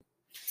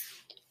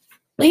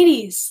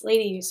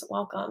Ladies,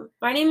 welcome.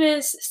 My name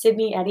is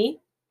Sydney Eddy,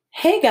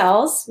 Hey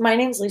gals, my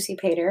name's Lucy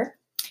Pater.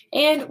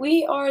 and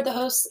we are the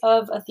hosts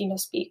of Athena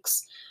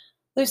Speaks.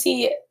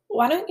 Lucy,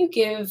 why don't you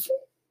give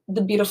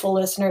the beautiful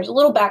listeners a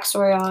little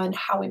backstory on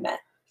how we met?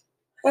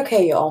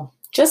 Okay, y'all.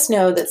 Just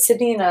know that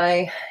Sydney and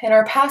I, in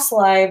our past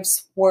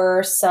lives,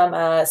 were some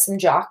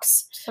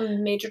jocks,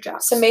 Some major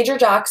jobs. some major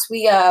jocks.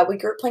 We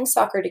grew up playing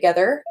soccer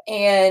together,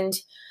 and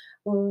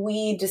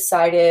we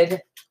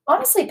decided,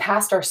 honestly,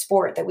 past our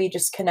sport, that we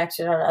just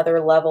connected on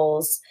other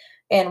levels.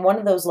 And one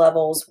of those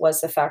levels was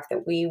the fact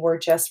that we were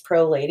just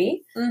pro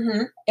lady,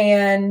 Mm-hmm.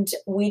 and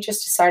we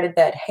just decided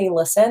that, hey,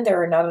 listen,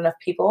 there are not enough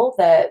people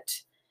that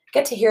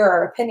get to hear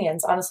our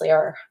opinions. Honestly,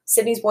 our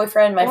Sydney's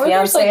boyfriend, my Or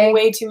there's fiance. like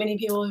way too many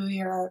people who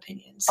hear our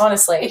opinions.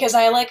 Honestly, Because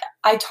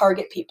I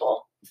target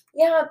people.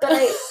 yeah, but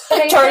I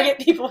I target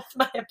people with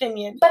my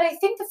opinion. but I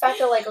think the fact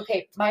that, like,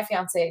 okay, my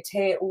fiance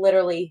Tay,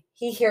 literally,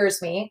 he hears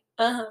me,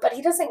 Uh-huh. but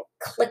he doesn't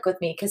click with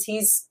me because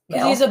he's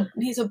male. Because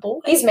he's a boy.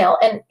 He's male,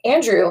 and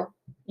Andrew,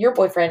 your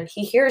boyfriend,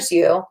 he hears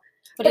you,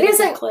 but he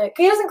doesn't click.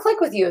 He doesn't click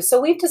with you. So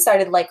we've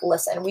decided, like,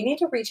 listen, we need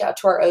to reach out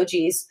to our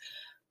OGs,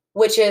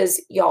 which is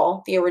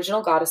y'all, the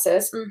original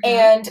goddesses. Mhm.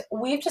 And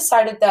we've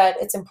decided that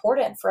it's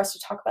important for us to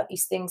talk about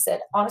these things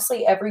that,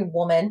 honestly, every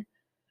woman,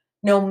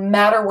 no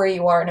matter where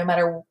you are, no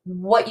matter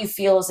what you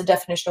feel is the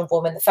definition of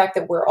woman, the fact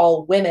that we're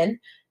all women,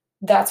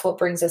 that's what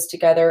brings us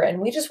together.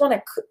 And we just want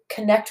to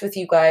connect with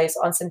you guys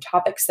on some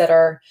topics that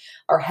are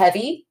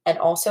heavy and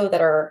also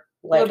that are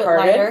A little bit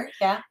lighthearted. lighter,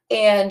 yeah.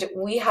 And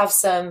we have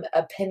some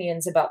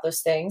opinions about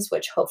those things,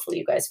 which hopefully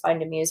you guys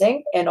find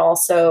amusing and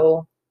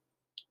also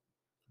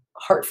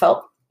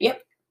heartfelt.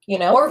 Yep. You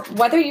know? Or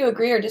whether you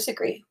agree or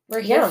disagree.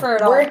 We're here for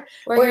it all.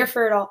 We're here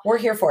for it all. We're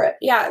here for it.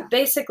 Yeah,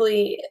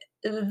 basically,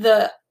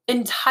 the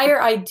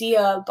entire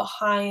idea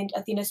behind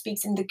Athena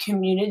Speaks and the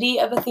community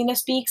of Athena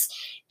Speaks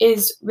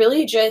is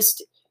really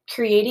just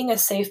creating a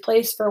safe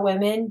place for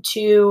women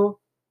to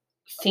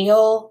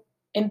feel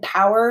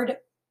empowered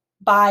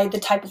by the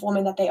type of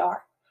woman that they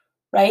are,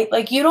 right?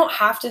 Like, you don't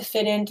have to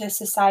fit into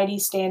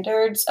society's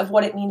standards of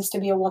what it means to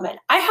be a woman.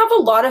 I have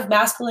a lot of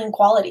masculine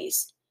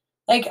qualities.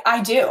 Like,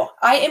 I do.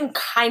 I am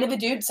kind of a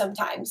dude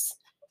sometimes.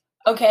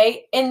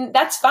 Okay. And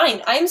that's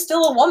fine. I'm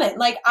still a woman.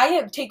 Like,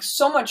 take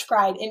so much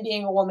pride in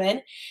being a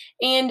woman.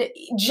 And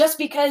just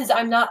because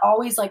I'm not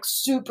always like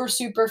super,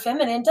 super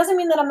feminine doesn't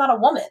mean that I'm not a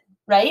woman.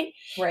 Right.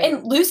 Right.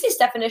 And Lucy's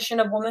definition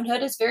of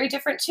womanhood is very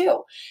different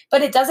too,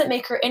 but it doesn't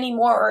make her any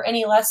more or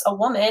any less a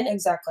woman.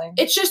 Exactly.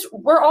 It's just,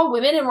 we're all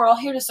women and we're all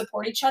here to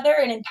support each other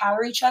and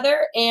empower each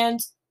other and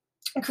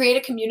create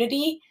a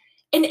community.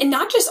 And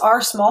not just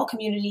our small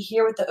community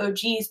here with the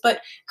OGs, but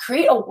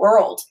create a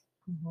world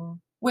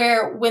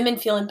where women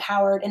feel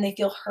empowered and they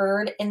feel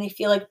heard and they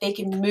feel like they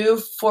can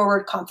move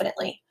forward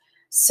confidently.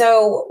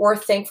 So we're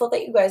thankful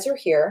that you guys are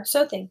here.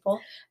 So thankful.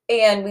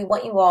 And we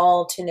want you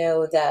all to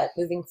know that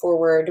moving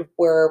forward,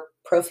 we're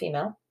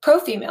pro-female.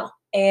 Pro-female.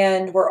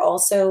 And we're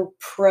also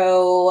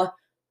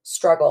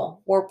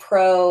pro-struggle. We're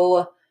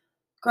pro-growth.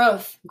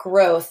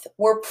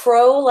 We're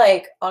pro,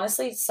 like,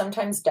 honestly,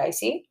 sometimes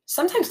dicey.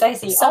 Sometimes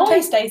dicey.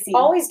 Always dicey.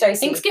 Always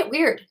dicey. Things get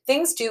weird.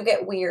 Things do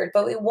get weird,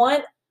 but we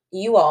want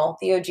you all,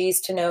 the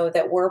OGs, to know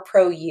that we're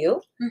pro you.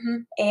 Mm-hmm.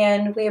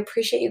 And we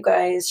appreciate you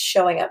guys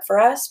showing up for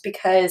us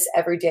because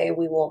every day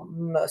we will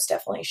most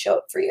definitely show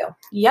up for you.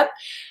 Yep.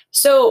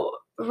 So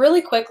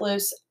really quick,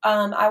 Luce,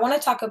 I want to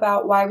talk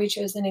about why we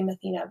chose the name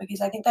Athena because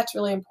I think that's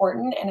really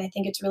important and I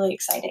think it's really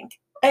exciting.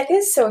 It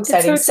is so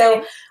exciting.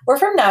 So we're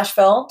from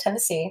Nashville,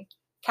 Tennessee.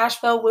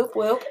 Cashville, whoop,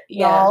 whoop.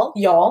 Y'all.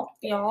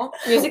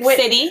 Music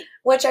City.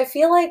 Which I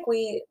feel like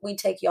we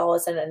take y'all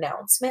as an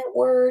announcement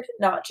word,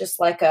 not just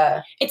like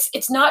a...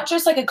 It's not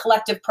just like a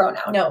collective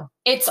pronoun. No.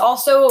 It's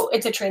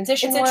a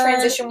transition word. It's a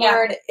transition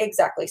word.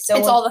 Exactly. So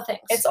it's all the things.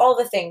 It's all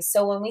the things.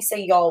 So when we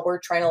say y'all, we're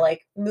trying to,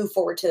 like, move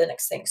forward to the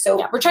next thing. So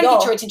yeah, we're trying to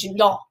get your attention.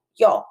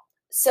 Y'all.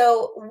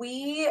 So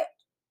we...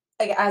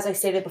 Like, as I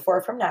stated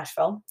before, from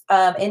Nashville.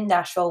 In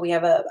Nashville, we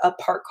have a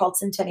park called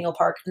Centennial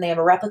Park, and they have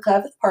a replica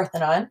of the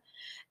Parthenon.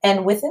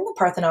 And within the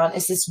Parthenon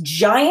is this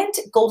giant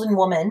golden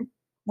woman,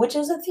 which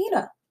is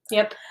Athena.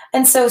 Yep.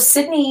 And so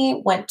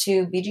Sydney went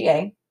to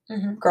BGA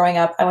growing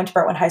up. I went to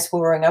Brentwood High School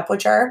growing up,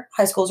 which our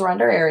high schools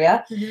around our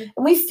area. Mm-hmm.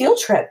 And we field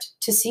tripped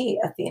to see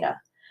Athena.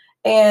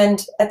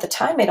 And at the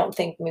time, I don't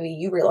think maybe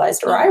you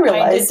realized or I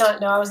realized. I did not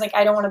know. I was like,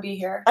 I don't want to be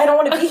here. I don't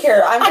want to be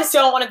here. I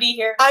don't want to be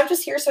here. I'm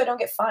just here so I don't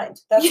get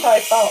fined. That's how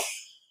I felt.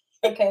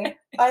 Okay.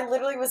 I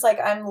literally was like,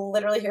 I'm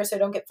literally here so I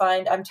don't get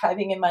fined. I'm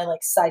typing in my, like,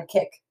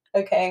 sidekick.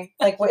 Okay.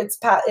 Like, it's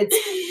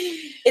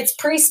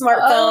pre-smartphone.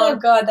 Oh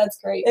God, that's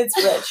great. It's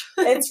rich.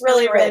 It's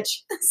really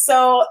rich.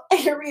 So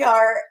here we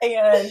are,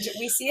 and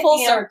we see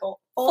Athena.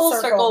 Full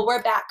circle.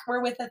 We're back.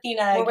 We're with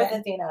Athena. With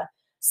Athena.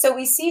 So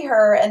we see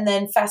her, and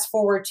then fast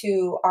forward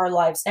to our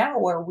lives now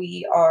where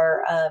we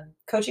are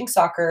coaching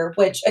soccer,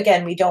 which,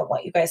 again, we don't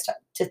want you guys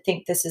to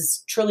think this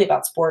is truly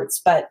about sports,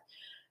 but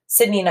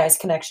Sydney and I's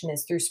connection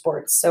is through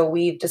sports. So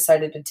we've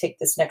decided to take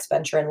this next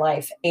venture in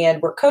life,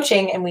 and we're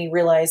coaching, and we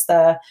realize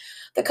the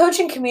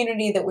coaching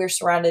community that we're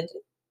surrounded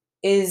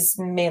is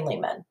mainly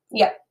men.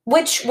 Yep.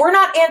 Which we're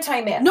not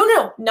anti-man.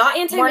 No, not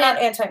anti-man. We're not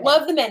anti-man.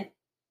 Love the men.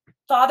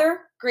 Father,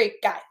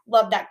 great guy.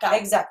 Love that guy.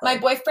 Exactly. My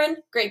boyfriend,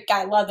 great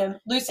guy. Love him.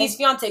 Lucy's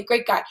fiance,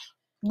 great guy.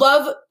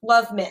 Love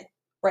men.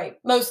 Right.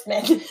 Most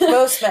men.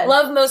 Most men.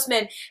 Love most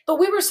men. But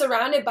we were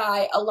surrounded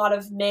by a lot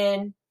of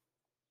men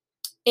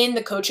in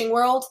the coaching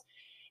world,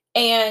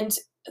 and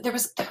there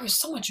was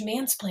so much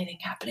mansplaining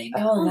happening.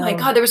 Oh my no.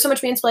 God, there was so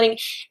much mansplaining.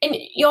 And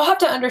you'll have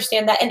to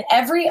understand that in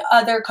every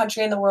other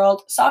country in the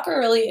world, soccer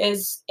really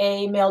is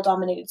a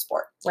male-dominated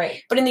sport.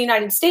 Right. But in the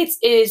United States,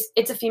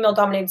 it's a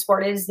female-dominated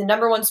sport. It is the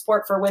number one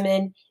sport for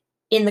women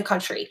in the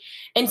country.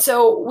 And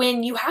so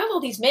when you have all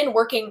these men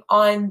working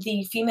on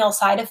the female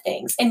side of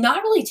things and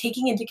not really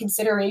taking into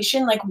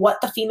consideration like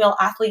what the female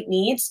athlete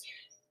needs,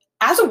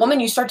 as a woman,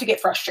 you start to get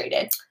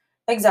frustrated.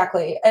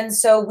 Exactly. And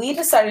so we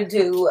decided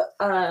to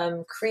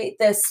create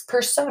this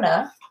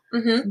persona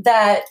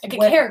that like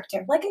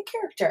a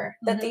character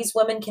that these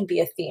women can be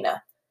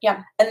Athena.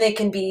 Yeah. And they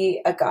can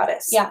be a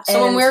goddess. Yeah.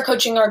 So when we were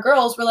coaching our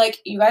girls, we're like,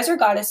 you guys are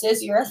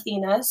goddesses, you're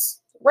Athenas.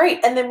 Right.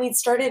 And then we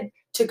started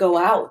to go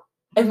out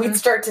and we'd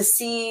start to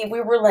see,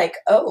 we were like,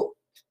 oh,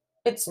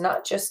 it's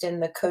not just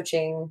in the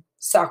coaching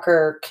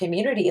soccer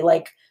community.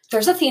 Like,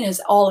 there's Athenas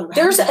all around.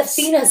 There's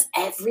Athenas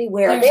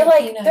everywhere. They're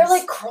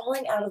like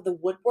crawling out of the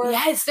woodwork.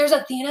 Yes, there's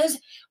Athenas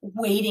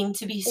waiting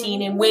to be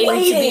seen and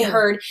waiting to be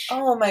heard.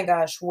 Oh my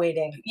gosh,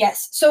 waiting.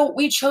 Yes. So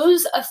we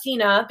chose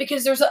Athena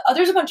because there's a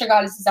bunch of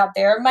goddesses out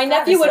there. My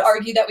nephew would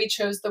argue that we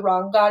chose the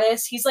wrong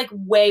goddess. He's like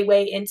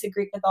way into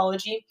Greek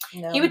mythology.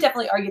 No. He would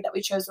definitely argue that we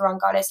chose the wrong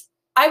goddess.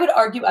 I would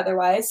argue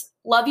otherwise.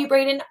 Love you,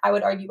 Braden. I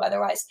would argue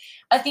otherwise.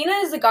 Athena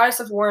is the goddess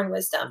of war and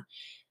wisdom.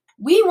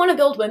 We want to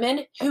build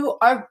women who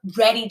are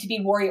ready to be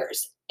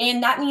warriors.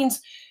 And that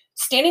means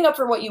standing up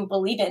for what you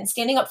believe in,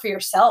 standing up for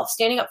yourself,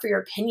 standing up for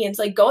your opinions,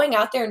 like going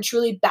out there and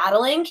truly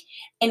battling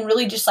and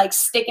really just like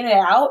sticking it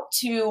out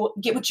to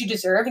get what you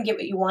deserve and get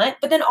what you want,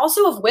 but then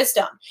also of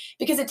wisdom,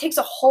 because it takes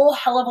a whole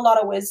hell of a lot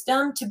of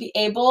wisdom to be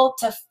able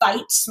to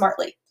fight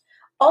smartly.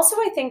 Also,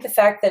 I think the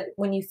fact that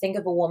when you think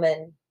of a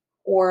woman,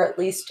 or at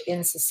least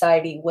in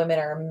society, women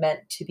are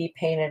meant to be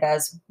painted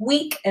as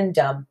weak and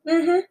dumb.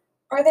 Mm-hmm.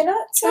 Are they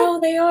not? Oh,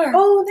 they are.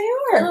 Oh,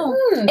 they are.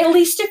 Oh. At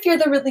least if you're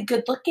the really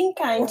good-looking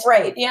kind.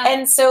 Right. Yeah.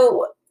 And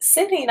so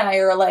Sydney and I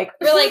are like,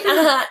 we're like,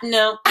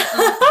 no.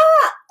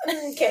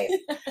 Okay.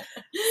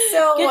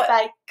 So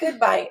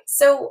Goodbye.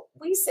 So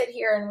we sit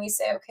here and we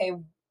say, okay,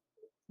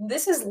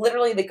 this is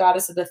literally the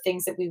goddess of the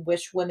things that we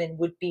wish women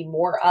would be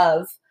more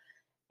of.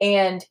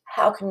 And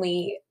how can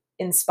we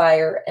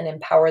inspire and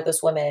empower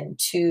those women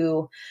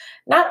to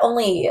not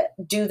only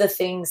do the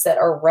things that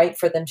are right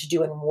for them to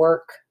do in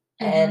work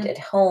and at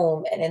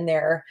home and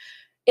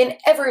in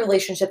every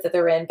relationship that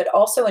they're in, but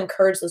also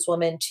encourage those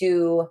women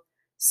to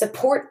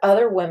support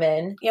other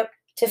women,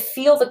 to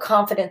feel the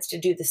confidence to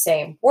do the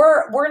same.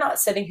 We're not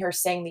sitting here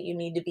saying that you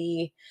need to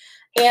be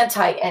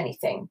anti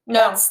anything.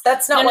 No,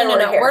 that's not why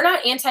we're here. We're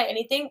not anti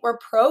anything. We're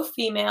pro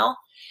female,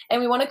 and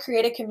we want to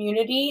create a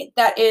community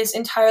that is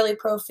entirely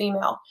pro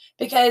female,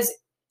 because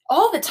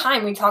all the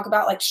time we talk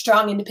about like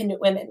strong, independent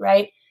women,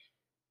 right?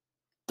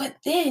 But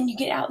then you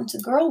get out into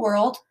the girl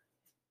world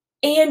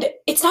and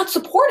it's not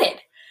supported.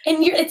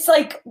 And it's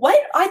like, what?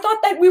 I thought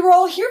that we were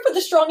all here for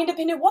the strong,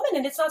 independent woman,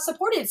 and it's not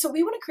supported. So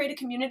we want to create a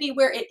community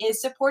where it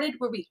is supported,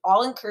 where we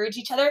all encourage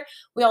each other,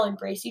 we all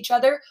embrace each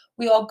other,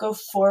 we all go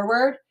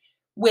forward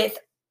with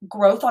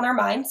growth on our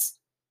minds,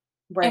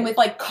 and with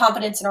like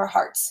confidence in our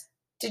hearts.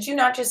 Did you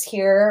not just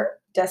hear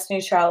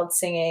Destiny's Child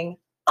singing,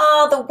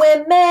 all the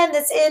women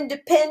that's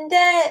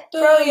independent,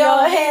 throw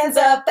your hands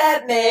up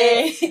at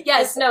me?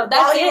 Yes, no,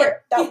 that's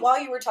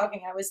while you were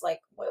talking, I was like,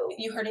 whoa.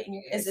 You heard it in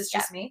your ears. Is this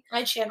just me?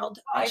 I channeled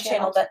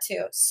that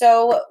too.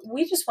 So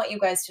we just want you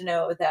guys to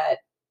know that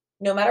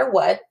no matter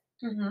what,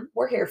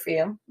 we're here for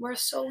you. We're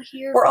so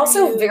here. We're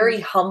also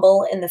very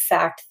humble in the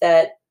fact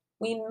that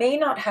we may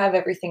not have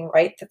everything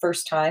right the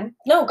first time.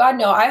 No, God,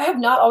 no. I have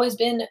not always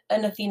been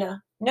an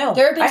Athena. No,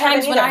 there have been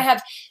times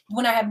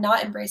when I have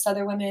not embraced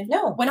other women.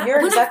 No, when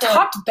I've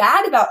talked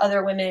bad about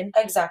other women.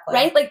 Exactly.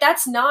 Right? Like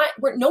that's not.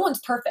 No one's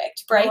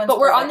perfect, right? But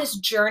we're on this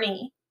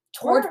journey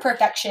toward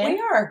perfection. We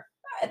are.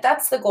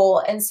 That's the goal,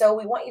 and so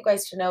we want you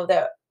guys to know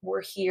that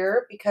we're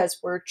here because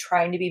we're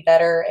trying to be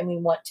better, and we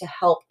want to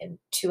help and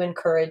to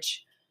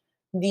encourage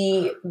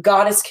the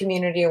goddess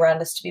community around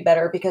us to be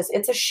better, because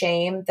it's a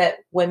shame that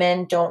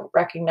women don't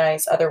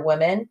recognize other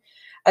women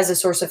as a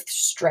source of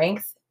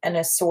strength and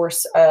a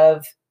source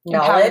of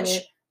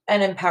knowledge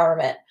and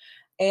empowerment.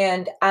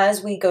 And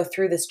as we go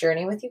through this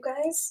journey with you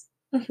guys,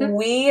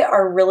 we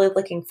are really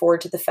looking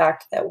forward to the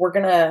fact that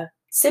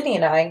Sydney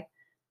and I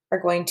are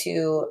going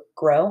to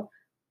grow.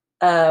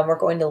 We're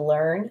going to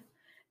learn.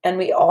 And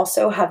we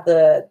also have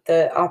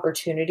the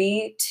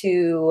opportunity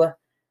to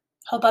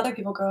help other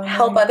people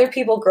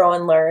grow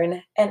and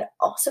learn. And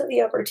also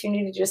the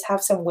opportunity to just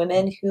have some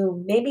women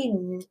who maybe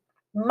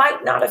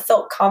might not have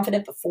felt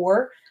confident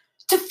before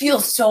to feel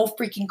so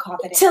freaking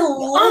confident.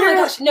 Oh my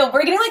gosh. No,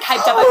 we're getting like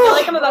hyped up. I feel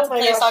like I'm about to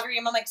play a gosh. soccer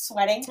game. I'm like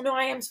sweating. No,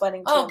 I am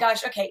sweating too. Oh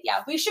gosh. Okay.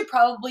 Yeah. We should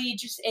probably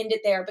just end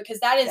it there because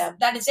that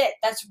is it.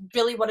 That's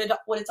really what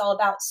it's all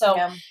about. So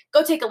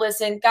go take a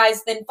listen,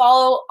 guys. Then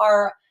follow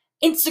our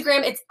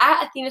Instagram. It's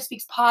at Athena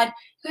Speaks Pod.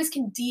 You guys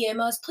can DM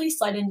us. Please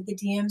slide into the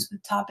DMs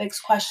with topics,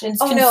 questions,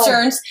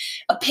 concerns,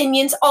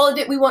 opinions, all of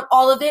it. We want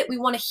all of it. We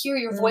want to hear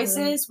your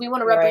voices. We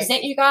want to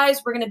represent you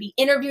guys. We're going to be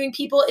interviewing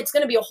people. It's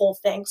going to be a whole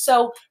thing.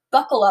 So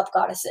buckle up,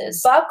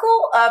 goddesses.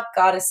 Buckle up,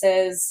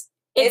 goddesses.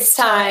 It's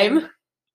time.